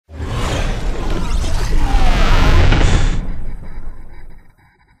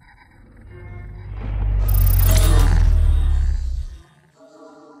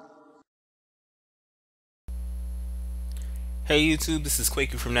Hey YouTube, this is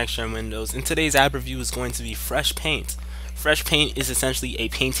Kweku from Next Gen Windows, and today's app review is going to be Fresh Paint. Fresh Paint is essentially a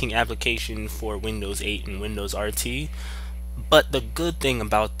painting application for Windows 8 and Windows RT, but the good thing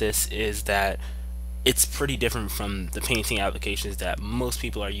about this is that it's pretty different from the painting applications that most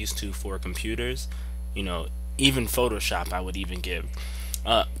people are used to for computers. You know, even Photoshop I would even give.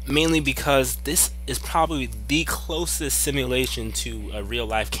 Mainly because this is probably the closest simulation to a real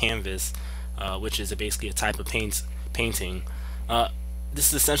life canvas, which is basically a type of painting. Uh, this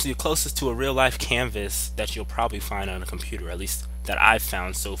is essentially the closest to a real life canvas that you'll probably find on a computer, at least that I've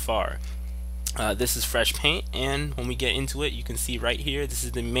found so far. This is Fresh Paint, and when we get into it, you can see right here, this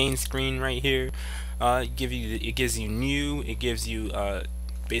is the main screen right here. It gives you new, it gives you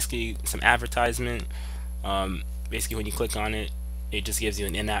basically some advertisement. Basically when you click on it, it just gives you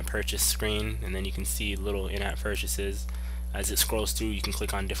an in-app purchase screen, and then you can see little in-app purchases. As it scrolls through, you can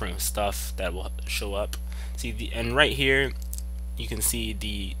click on different stuff that will show up. And right here you can see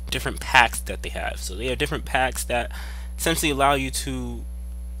the different packs that they have. So they have different packs that essentially allow you to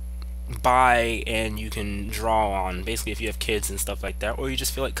buy, and you can draw on. Basically, if you have kids and stuff like that, or you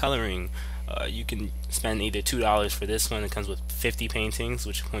just feel like coloring, you can spend either $2 for this one. It comes with 50 paintings,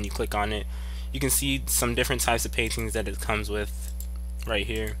 which when you click on it, you can see some different types of paintings that it comes with right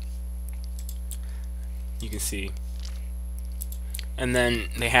here. You can see. And then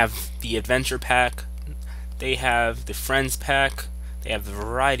they have the adventure pack, they have the friends pack, they have the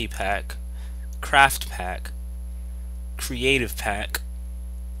variety pack, craft pack, creative pack,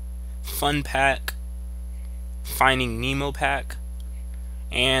 fun pack, finding Nemo pack,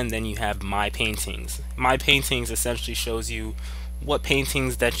 and then you have my paintings. My paintings essentially shows you what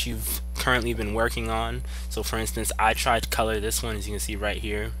paintings that you've currently been working on. So for instance, I tried to color this one, as you can see right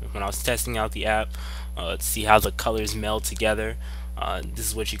here when I was testing out the app, to see how the colors meld together. This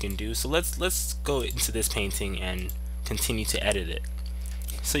is what you can do. So let's go into this painting and continue to edit it.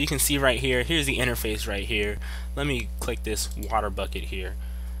 So you can see right here, here's the interface right here. Let me click this water bucket here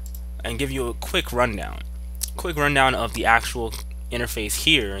and give you a quick rundown of the actual interface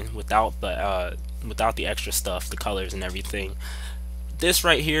here without the extra stuff, the colors and everything. This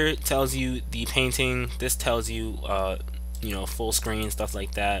right here tells you the painting. This tells you full screen, stuff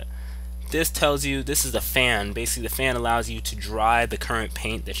like that. This tells you, this is the fan. Basically the fan allows you to dry the current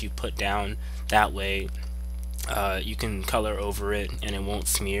paint that you put down. That way you can color over it and it won't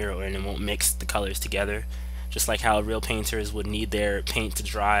smear, and it won't mix the colors together, just like how real painters would need their paint to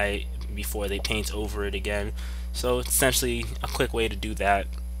dry before they paint over it again. So it's essentially a quick way to do that.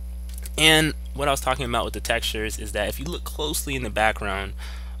 And what I was talking about with the textures is that if you look closely in the background,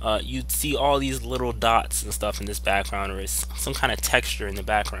 you'd see all these little dots and stuff in this background, or some kind of texture in the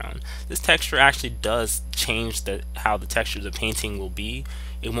background. This texture actually does change how the texture of the painting will be.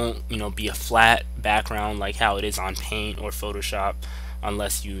 It won't be a flat background like how it is on Paint or Photoshop,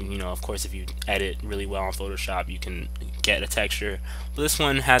 unless of course, if you edit really well on Photoshop, you can get a texture. But this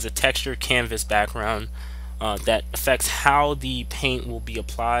one has a textured canvas background that affects how the paint will be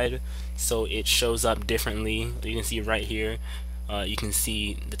applied, so it shows up differently. You can see right here, you can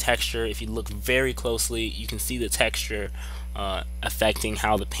see the texture. If you look very closely, you can see the texture affecting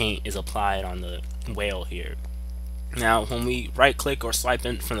how the paint is applied on the whale here. Now when we right click or swipe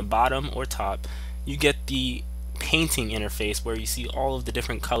in from the bottom or top, you get the painting interface where you see all of the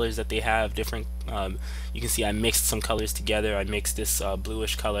different colors that they have. You can see I mixed some colors together. I mixed this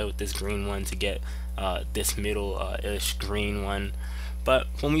bluish color with this green one to get this middle-ish green one. But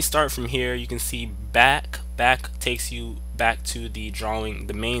when we start from here, you can see back takes you back to the drawing,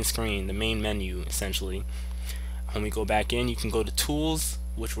 the main screen, the main menu essentially. When we go back in, you can go to Tools,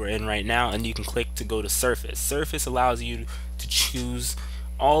 which we're in right now, and you can click to go to Surface. Surface allows you to choose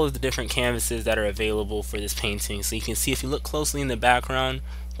all of the different canvases that are available for this painting. So you can see, if you look closely in the background,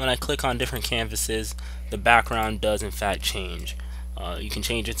 when I click on different canvases, the background does in fact change. You can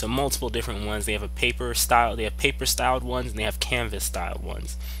change it to multiple different ones. They have paper styled ones, and they have canvas styled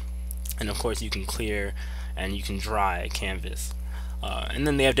ones. And of course you can clear and you can dry a canvas. And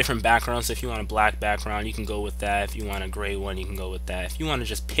then they have different backgrounds. So if you want a black background, you can go with that. If you want a gray one, you can go with that. If you want to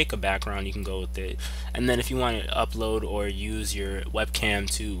just pick a background, you can go with it. And then if you want to upload or use your webcam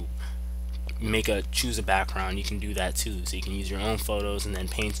to choose a background, you can do that too. So you can use your own photos and then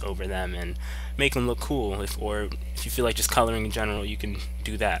paint over them and make them look cool. Or if you feel like just coloring in general, you can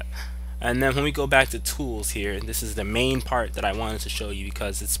do that. And then when we go back to Tools here, this is the main part that I wanted to show you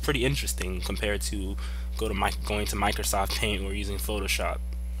because it's pretty interesting compared to going to Microsoft Paint or using Photoshop.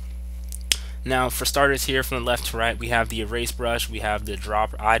 Now for starters, here from the left to right, we have the erase brush, we have the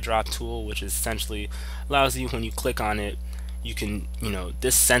eyedrop tool, which is essentially allows you, when you click on it, you can,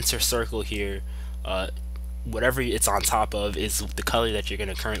 this center circle here whatever it's on top of is the color that you're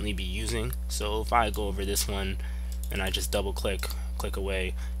going to currently be using. So if I go over this one and I just double click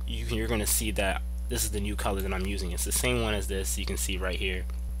away, you're going to see that this is the new color that I'm using. It's the same one as this, you can see right here.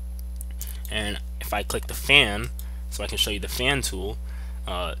 And if I click the fan, so I can show you the fan tool,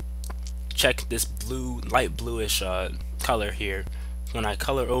 check this light bluish color here. When I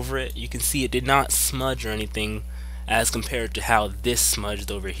color over it, you can see it did not smudge or anything as compared to how this smudged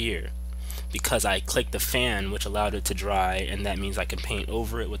over here, because I clicked the fan, which allowed it to dry, and that means I can paint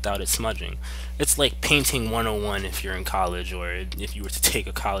over it without it smudging. It's like painting 101 if you're in college, or if you were to take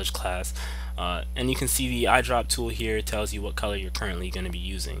a college class. And you can see the eyedrop tool here tells you what color you're currently going to be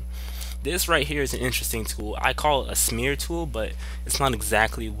using. This right here is an interesting tool. I call it a smear tool, but it's not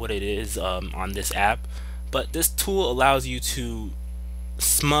exactly what it is on this app. But this tool allows you to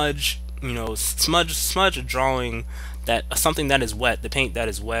smudge a drawing, that something that is wet, the paint that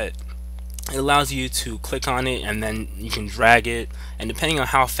is wet. It allows you to click on it and then you can drag it, and depending on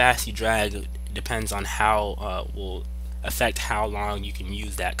how fast you drag, it depends on how will affect how long you can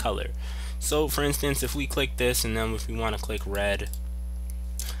use that color. So for instance, if we click this and then if we want to click red,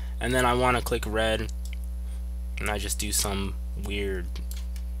 and then I want to click red, and I just do some weird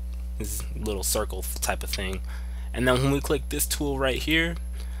little circle type of thing, and then when we click this tool right here,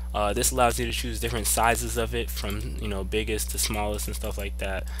 this allows you to choose different sizes of it, from biggest to smallest and stuff like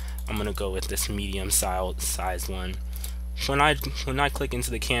that. I'm gonna go with this medium sized one. When I click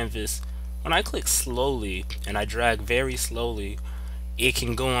into the canvas, when I click slowly and I drag very slowly, it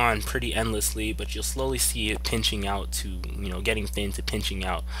can go on pretty endlessly, but you'll slowly see it pinching out to, getting thin to pinching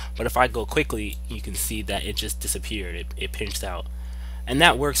out. But if I go quickly, you can see that it just disappeared. It pinched out. And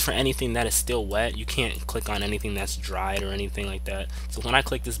that works for anything that is still wet. You can't click on anything that's dried or anything like that. So when I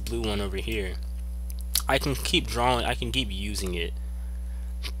click this blue one over here, I can keep drawing, I can keep using it.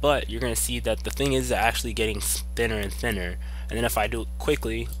 But you're going to see that the thing is actually getting thinner and thinner. And then if I do it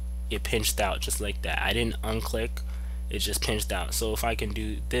quickly, it pinched out just like that. I didn't unclick, it just pinched out. So if I can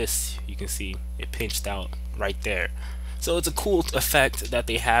do this, you can see it pinched out right there. So it's a cool effect that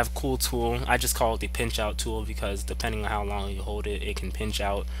they have, cool tool. I just call it the pinch out tool because depending on how long you hold it, it can pinch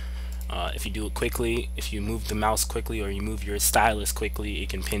out. If you do it quickly, if you move the mouse quickly or you move your stylus quickly, it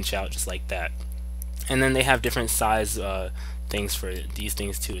can pinch out just like that. And then they have different size things for these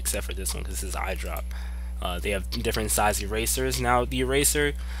things too, except for this one because this is eyedrop. They have different size erasers. Now the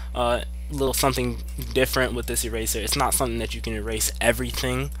eraser, little something different with this eraser. It's not something that you can erase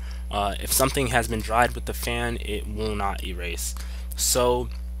everything. If something has been dried with the fan, it will not erase. So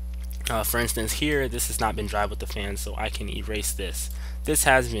for instance here, this has not been dried with the fan, so I can erase this. This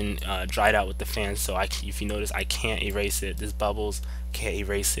has been dried out with the fan, so if you notice, I can't erase it. This bubbles, can't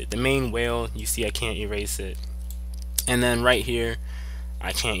erase it. The main whale, you see I can't erase it. And then right here,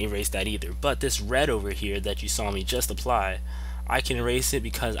 I can't erase that either. But this red over here that you saw me just apply, I can erase it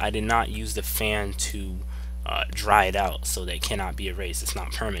because I did not use the fan to dry it out, so they cannot be erased. It's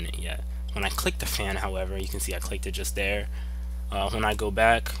not permanent yet. When I click the fan, however, you can see I clicked it just there. When I go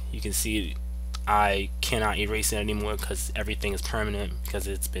back, you can see I cannot erase it anymore because everything is permanent because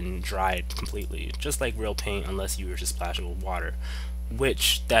it's been dried completely, just like real paint, unless you were to splash it with water,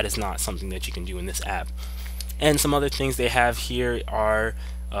 which that is not something that you can do in this app. And some other things they have here are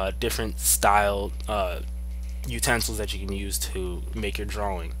different style utensils that you can use to make your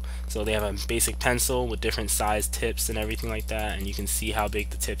drawing. So they have a basic pencil with different size tips and everything like that, and you can see how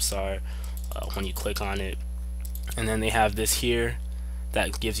big the tips are when you click on it. And then they have this here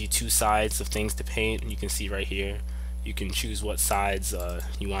that gives you two sides of things to paint. You can see right here, you can choose what sides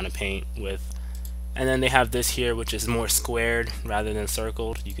you want to paint with. And then they have this here, which is more squared rather than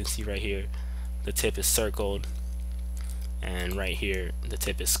circled. You can see right here the tip is circled, and right here the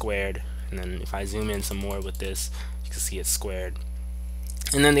tip is squared. And then if I zoom in some more with this, you can see it's squared.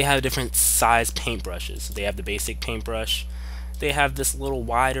 And then they have different size paintbrushes. So they have the basic paintbrush, they have this little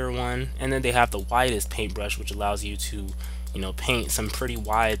wider one, and then they have the widest paintbrush, which allows you to paint some pretty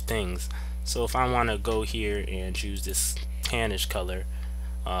wide things. So if I want to go here and choose this tannish color,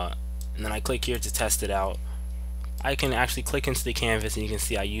 and then I click here to test it out, I can actually click into the canvas and you can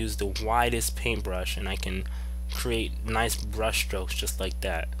see I use the widest paintbrush, and I can create nice brush strokes just like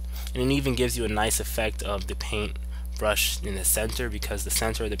that. And it even gives you a nice effect of the paint brush in the center, because the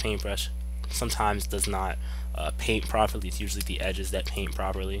center of the paintbrush sometimes does not paint properly. It's usually the edges that paint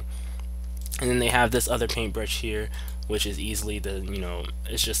properly. And then they have this other paintbrush here, which is easily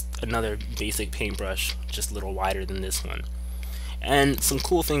it's just another basic paintbrush, just a little wider than this one. And some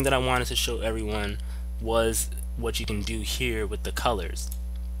cool thing that I wanted to show everyone was what you can do here with the colors.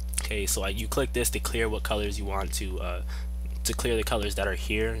 Okay, so you click this to clear what colors you want to clear the colors that are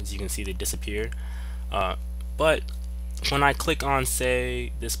here. As you can see, they disappeared. But when I click on,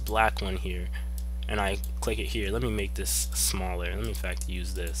 say, this black one here, and I click it here, let me make this smaller. Let me in fact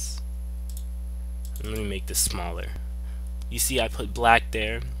use this. Let me make this smaller. You see I put black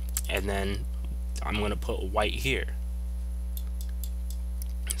there, and then I'm going to put white here.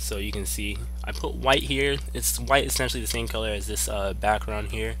 So you can see I put white here. It's white, essentially the same color as this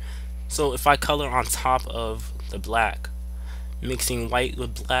background here. So if I color on top of the black, mixing white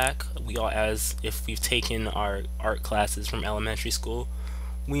with black, we all, as if we've taken our art classes from elementary school,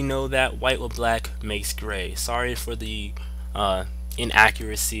 we know that white with black makes gray. Sorry for the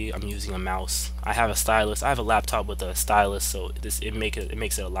inaccuracy. I'm using a mouse. I have a stylus. I have a laptop with a stylus, so it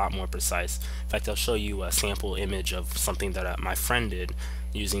makes it a lot more precise. In fact, I'll show you a sample image of something that my friend did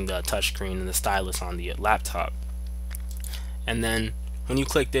using the touchscreen and the stylus on the laptop. And then when you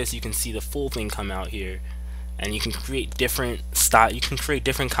click this, you can see the full thing come out here, and you can create different style. You can create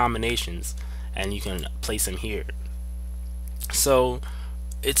different combinations, and you can place them here. So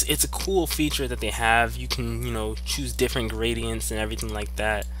it's a cool feature that they have. You can, you know, choose different gradients and everything like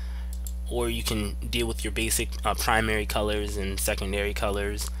that, or you can deal with your basic primary colors and secondary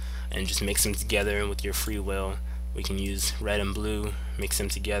colors and just mix them together with your free will. We can use red and blue, mix them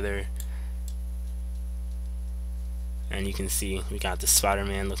together, and you can see we got the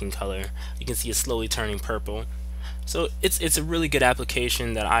Spider-Man looking color. You can see it slowly turning purple. So it's a really good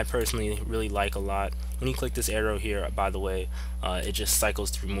application that I personally really like a lot. When you click this arrow here, by the way, it just cycles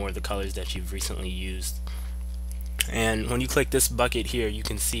through more of the colors that you've recently used. And when you click this bucket here, you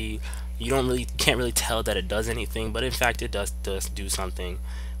can see can't really tell that it does anything, but in fact it does do something.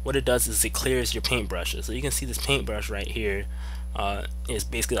 What it does is it clears your paintbrushes. So you can see this paintbrush right here is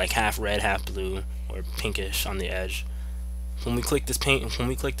basically like half red, half blue, or pinkish on the edge. When we click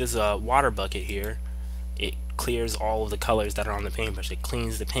this water bucket here, it clears all of the colors that are on the paintbrush. It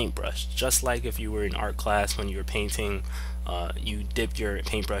cleans the paintbrush, just like if you were in art class when you were painting. You dip your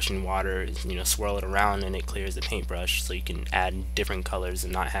paintbrush in water, you know, swirl it around, and it clears the paintbrush, so you can add different colors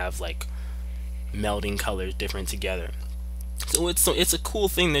and not have like melding colors different together. So it's a cool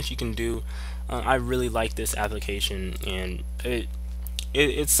thing that you can do. I really like this application, and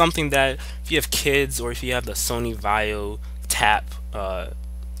it's something that if you have kids, or if you have the Sony Vaio Tap,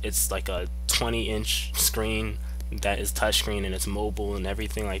 it's like a 20-inch screen that is touchscreen, and it's mobile and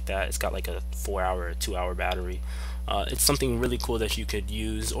everything like that. It's got like a 4-hour or 2-hour battery. It's something really cool that you could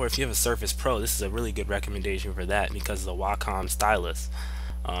use. Or if you have a Surface Pro, this is a really good recommendation for that because of the Wacom stylus.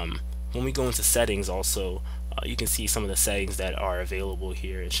 When we go into settings also, you can see some of the settings that are available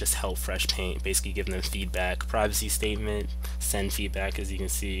here. It's just help fresh paint, basically giving them feedback, privacy statement, send feedback, as you can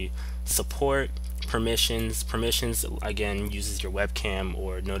see, support, permissions again uses your webcam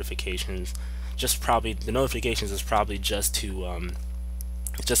or notifications. The notifications is probably just to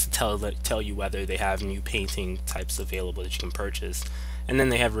tell you whether they have new painting types available that you can purchase. And then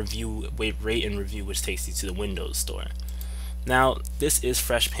they have rate and review, which takes you to the Windows Store. Now this is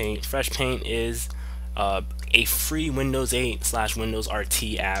Fresh Paint. Fresh Paint is a free Windows 8 / Windows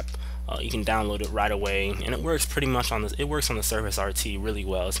RT app. You can download it right away, and it works pretty much on it works on the Surface RT really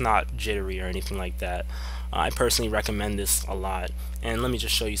well. It's not jittery or anything like that. I personally recommend this a lot. And let me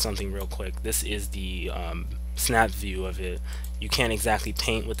just show you something real quick. This is the snap view of it. You can't exactly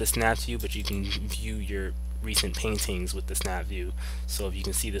paint with the snap view, but you can view your recent paintings with the snap view. So if you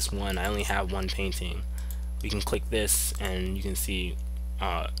can see this one, I only have one painting. We can click this, and you can see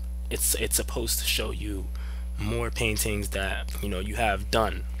it's supposed to show you more paintings that you have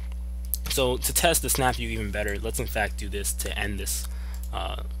done. So to test the snap view even better, let's in fact do this to end this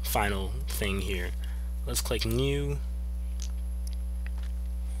final thing here. Let's click new,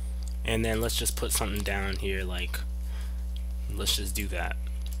 and then let's just put something down here, like let's just do that.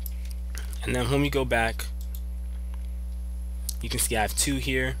 And then when we go back, you can see I have 2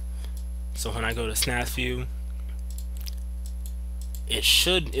 here. So when I go to snap view,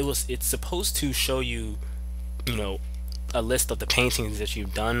 it's supposed to show you a list of the paintings that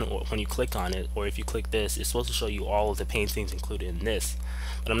you've done, or when you click on it, or if you click this, it's supposed to show you all of the paintings included in this.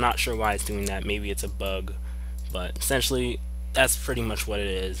 But I'm not sure why it's doing that. Maybe it's a bug, but essentially that's pretty much what it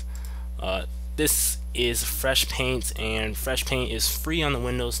is. This is Fresh Paint, and Fresh Paint is free on the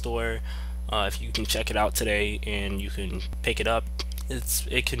Windows Store. If you can check it out today and you can pick it up, it's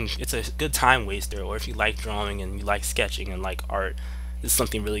a good time waster. Or if you like drawing and you like sketching and like art, this is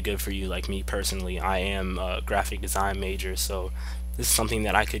something really good for you. Like me personally, I am a graphic design major, so this is something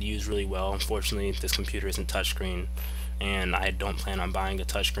that I could use really well. Unfortunately, this computer isn't touchscreen, and I don't plan on buying a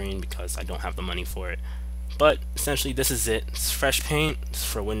touchscreen because I don't have the money for it. But essentially, this is it. It's Fresh Paint. It's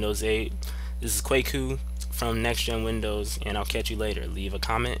for Windows 8. This is Kweku from Next Gen Windows, and I'll catch you later. Leave a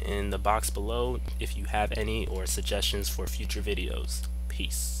comment in the box below if you have any or suggestions for future videos.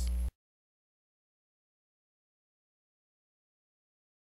 Peace.